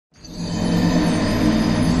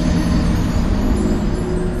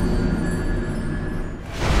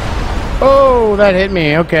Oh, that hit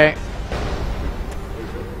me. Okay.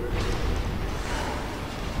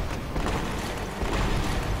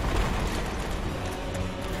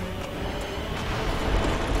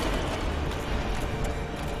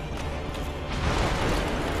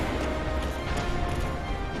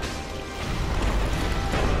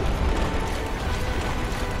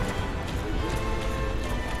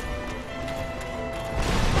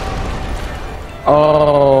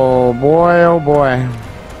 Oh boy, oh boy.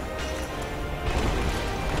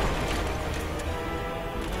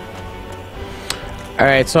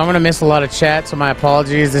 Alright, so I'm gonna miss a lot of chat, so my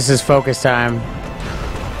apologies. This is focus time.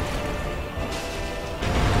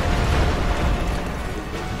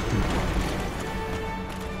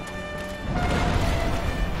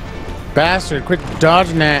 Bastard, quit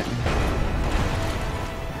dodging that.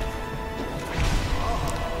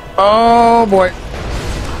 Oh boy.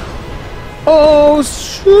 Oh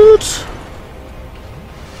shoot.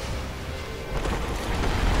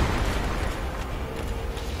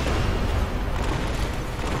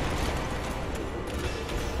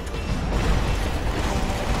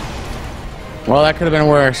 Well, that could have been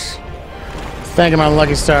worse. Thanking my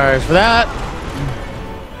lucky stars for that.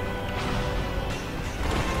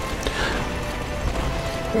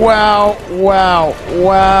 Wow, wow,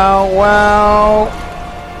 wow, wow.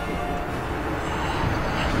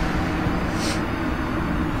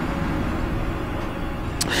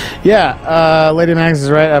 Yeah, Lady Max is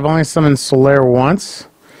right. I've only summoned Solaire once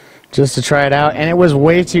just to try it out, and it was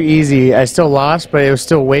way too easy. I still lost, but it was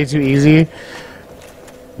still way too easy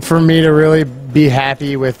for me to really be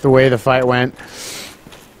happy with the way the fight went.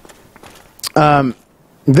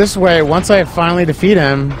 This way, once I finally defeat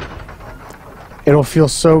him, it'll feel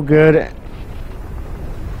so good.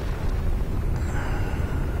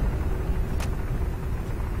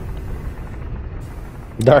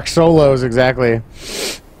 Dark Solos, exactly.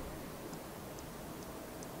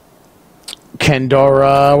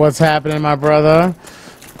 Kendora, what's happening, my brother?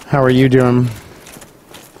 How are you doing?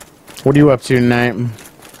 What are you up to tonight?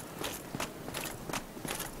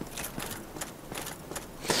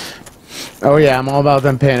 Oh yeah, I'm all about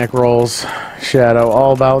them panic rolls. Shadow,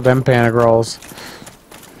 all about them panic rolls.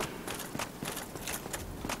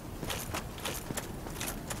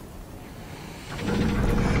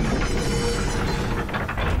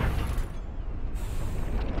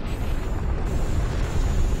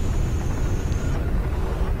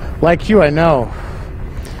 Like you, I know.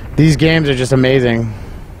 These games are just amazing.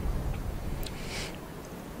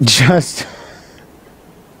 Just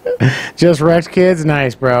wrecked kids?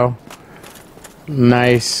 Nice, bro.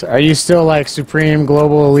 Nice. Are you still like Supreme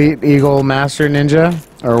Global Elite Eagle Master Ninja?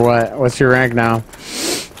 Or what? What's your rank now?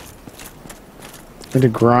 Need to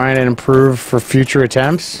grind and improve for future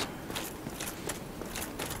attempts?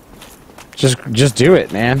 Just do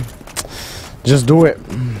it, man. Just do it.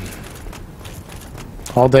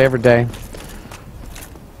 All day, every day.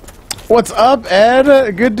 What's up,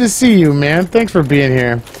 Ed? Good to see you, man. Thanks for being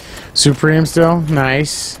here. Supreme still?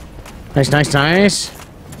 Nice. Nice, nice, nice.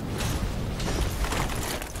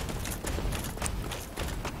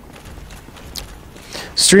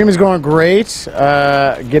 Stream is going great.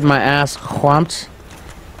 Getting my ass whumped.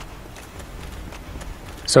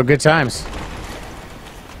 So good times.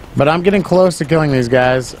 But I'm getting close to killing these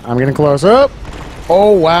guys. I'm getting close. Oh!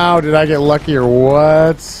 Oh, wow. Did I get lucky or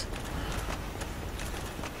what?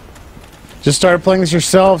 Just started playing this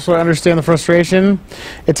yourself, so I understand the frustration.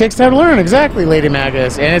 It takes time to learn. Exactly, Lady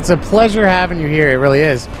Magus. And it's a pleasure having you here. It really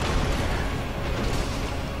is.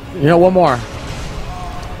 You know, one more.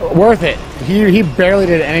 Worth it. He barely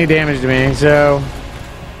did any damage to me, so...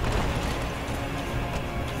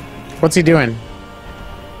 What's he doing?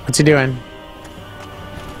 What's he doing?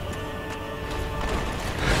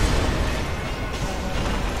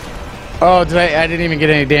 Oh, I didn't even get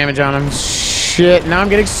any damage on him. Shit, now I'm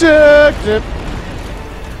getting sucked up.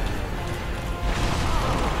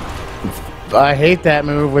 I hate that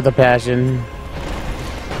move with a passion.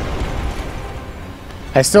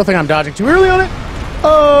 I still think I'm dodging too early on it.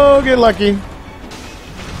 Oh, get lucky.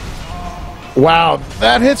 Wow,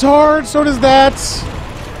 that hits hard. So does that.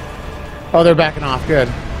 Oh, they're backing off.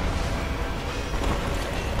 Good.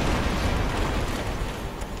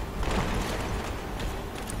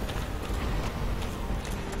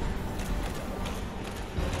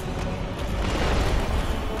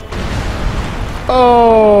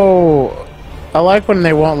 Oh, I like when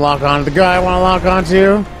they won't lock on. The guy I want to lock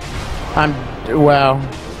onto. Wow.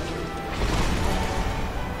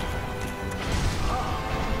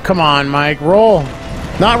 Come on, Mike, roll.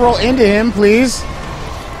 Not roll into him, please.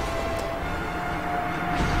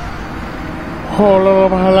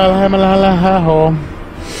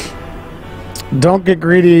 Don't get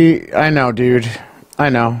greedy. I know, dude. I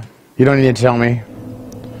know. You don't need to tell me.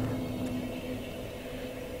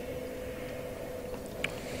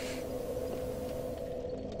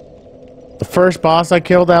 The first boss I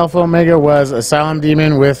killed, Alpha Omega, was Asylum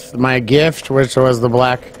Demon with my gift, which was the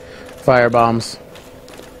black fire bombs.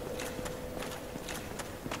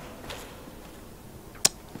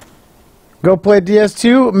 Go play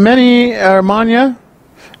DS2. Manya.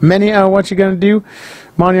 Many, what you gonna do?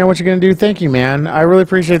 Manya, what you gonna do? Thank you, man. I really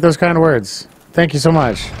appreciate those kind of words. Thank you so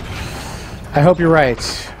much. I hope you're right.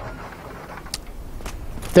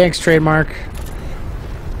 Thanks, Trademark.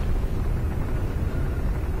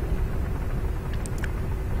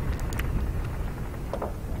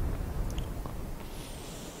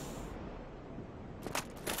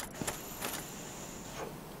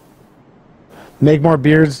 Make more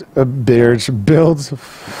builds,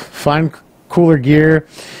 find cooler gear.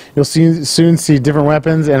 You'll soon see different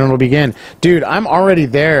weapons, and it'll begin. Dude, I'm already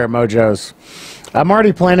there, Mojos. I'm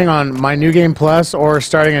already planning on my New Game Plus or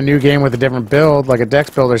starting a new game with a different build, like a Dex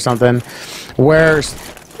build or something, where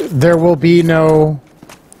there will be no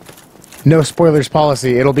spoilers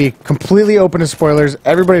policy. It'll be completely open to spoilers.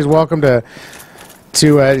 Everybody's welcome to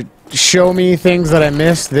show me things that I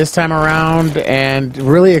missed this time around and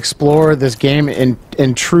really explore this game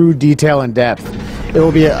in true detail and depth. It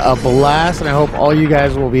will be a blast, and I hope all you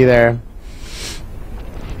guys will be there.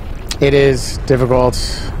 It is difficult.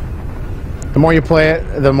 The more you play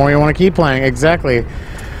it, the more you want to keep playing. Exactly.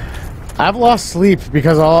 I've lost sleep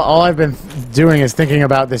because all I've been doing is thinking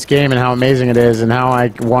about this game and how amazing it is and how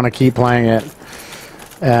I want to keep playing it.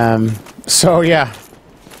 So, yeah.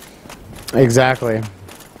 Exactly.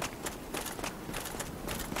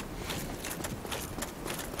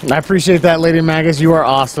 I appreciate that, Lady Magus. You are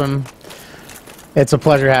awesome. It's a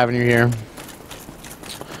pleasure having you here.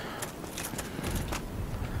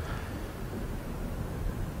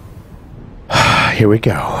 Here we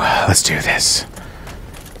go. Let's do this.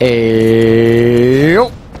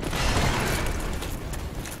 Ayo.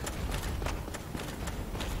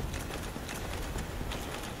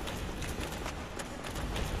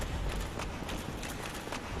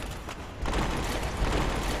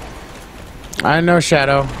 I know,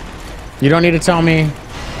 Shadow. You don't need to tell me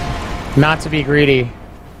not to be greedy.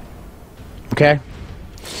 Okay?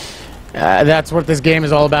 That's what this game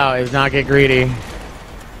is all about, is not get greedy.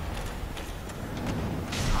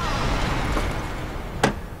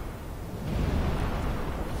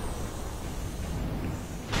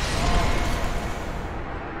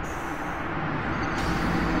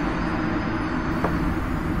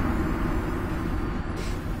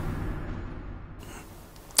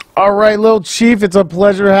 All right, little chief, it's a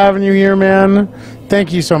pleasure having you here, man.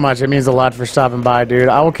 Thank you so much. It means a lot for stopping by, dude.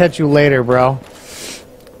 I will catch you later, bro.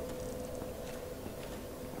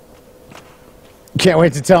 Can't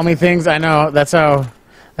wait to tell me things. I know. That's how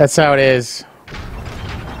it is.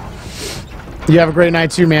 You have a great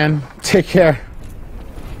night too, man. Take care.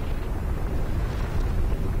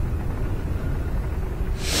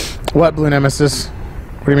 What, Blue Nemesis?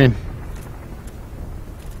 What do you mean?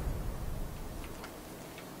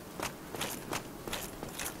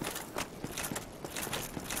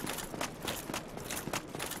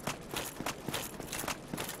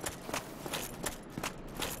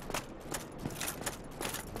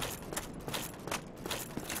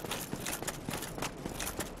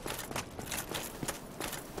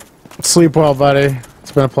 Sleep well, buddy.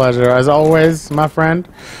 It's been a pleasure. As always, my friend.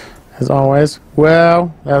 As always.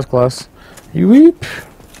 Well, that was close. You weep.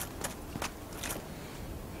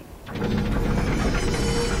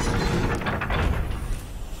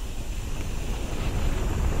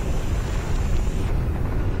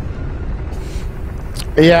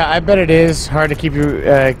 Yeah, I bet it is hard to keep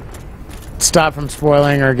you stop from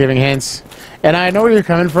spoiling or giving hints. And I know where you're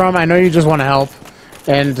coming from. I know you just want to help,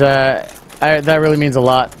 and that really means a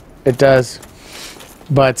lot. It does.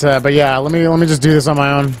 But yeah, let me just do this on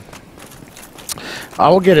my own. I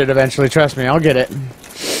will get it eventually. Trust me, I'll get it.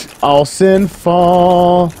 All sin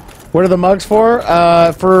fall. What are the mugs for?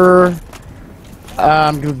 For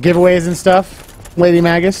giveaways and stuff, Lady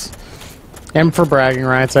Magus, and for bragging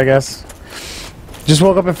rights, I guess. Just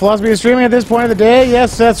woke up in Philosobee is streaming at this point of the day.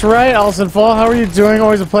 Yes, that's right. Allison Fall, how are you doing?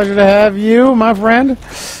 Always a pleasure to have you, my friend.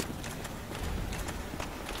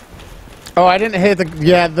 Oh, I didn't hit the...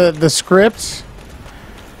 Yeah, the script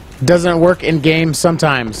doesn't work in-game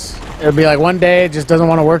sometimes. It'll be like one day it just doesn't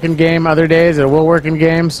want to work in-game. Other days it will work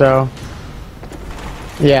in-game, so...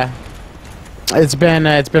 Yeah. It's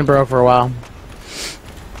been broke for a while.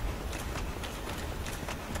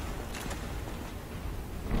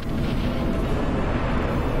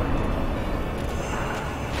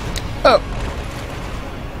 Oh.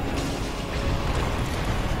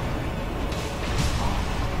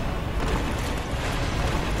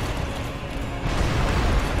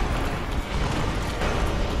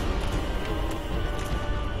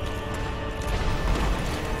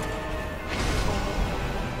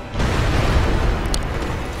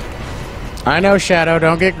 I know, Shadow.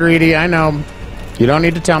 Don't get greedy. I know. You don't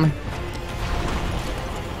need to tell me.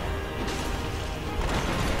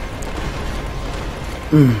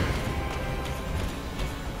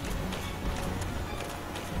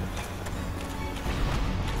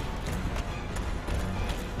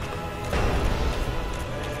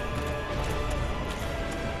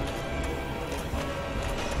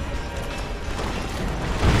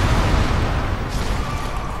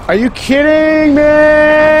 Are you kidding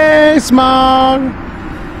me? Smog?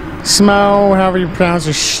 Smo, however you pronounce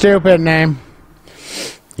your stupid name.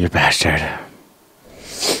 You bastard.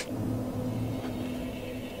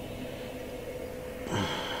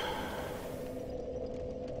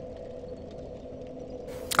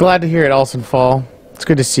 Glad to hear it, Olsen Fall. It's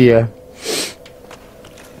good to see you.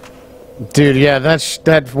 Dude, yeah,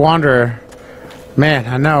 that Wanderer. Man,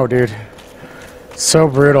 I know, dude. So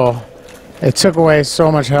brutal. It took away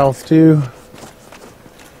so much health, too.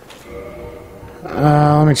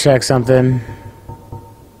 Let me check something.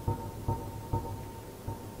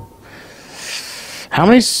 How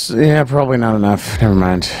many... Yeah, probably not enough. Never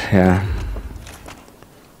mind. Yeah.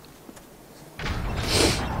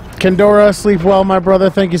 Kendora, sleep well, my brother.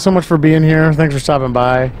 Thank you so much for being here. Thanks for stopping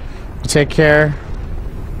by. Take care.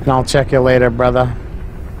 And I'll check you later, brother.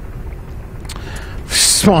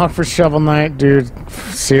 Smog for Shovel Knight, dude.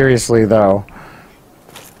 Seriously, though.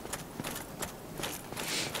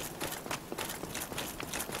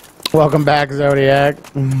 Welcome back, Zodiac.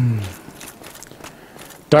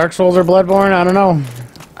 Dark Souls or Bloodborne? I don't know.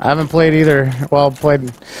 I haven't played either. Well,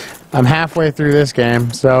 I'm halfway through this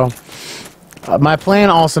game, so... my plan,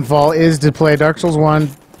 Fall, is to play Dark Souls 1,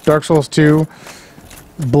 Dark Souls 2,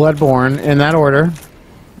 Bloodborne, in that order.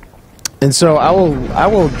 And so I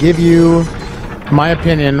will give you my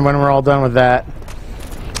opinion when we're all done with that.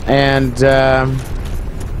 And,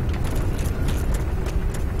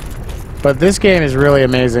 but this game is really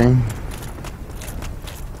amazing.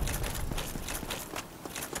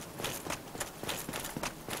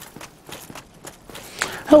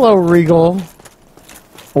 Hello, Regal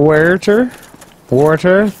Warter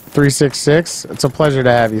 366. It's a pleasure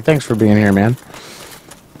to have you. Thanks for being here, man.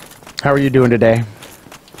 How are you doing today?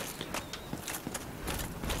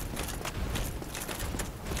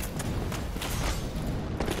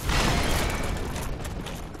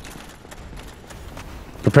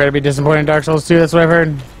 Prepare to be disappointed in Dark Souls 2, that's what I've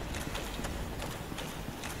heard.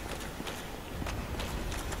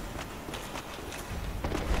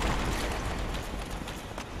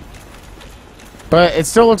 But it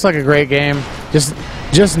still looks like a great game.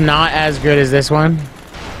 Just not as good as this one.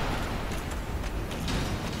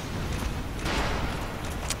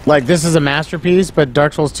 Like, this is a masterpiece, but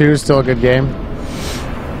Dark Souls 2 is still a good game.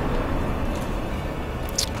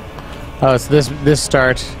 Oh, it's this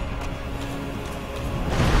start.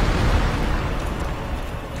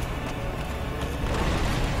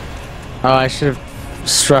 Oh, I should have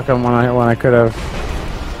struck him when I could have.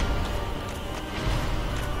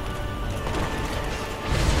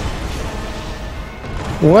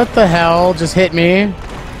 What the hell just hit me?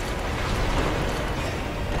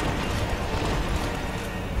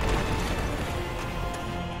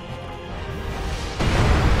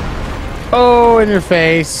 Oh, in your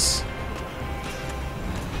face.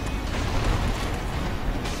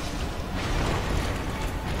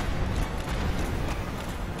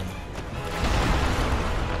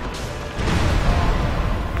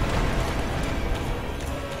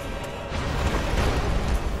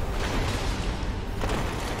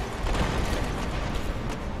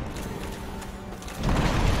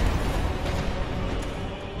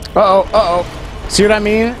 Uh-oh, uh-oh. See what I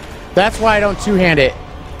mean? That's why I don't two-hand it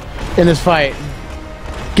in this fight.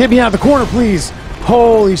 Get me out of the corner, please.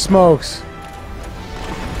 Holy smokes.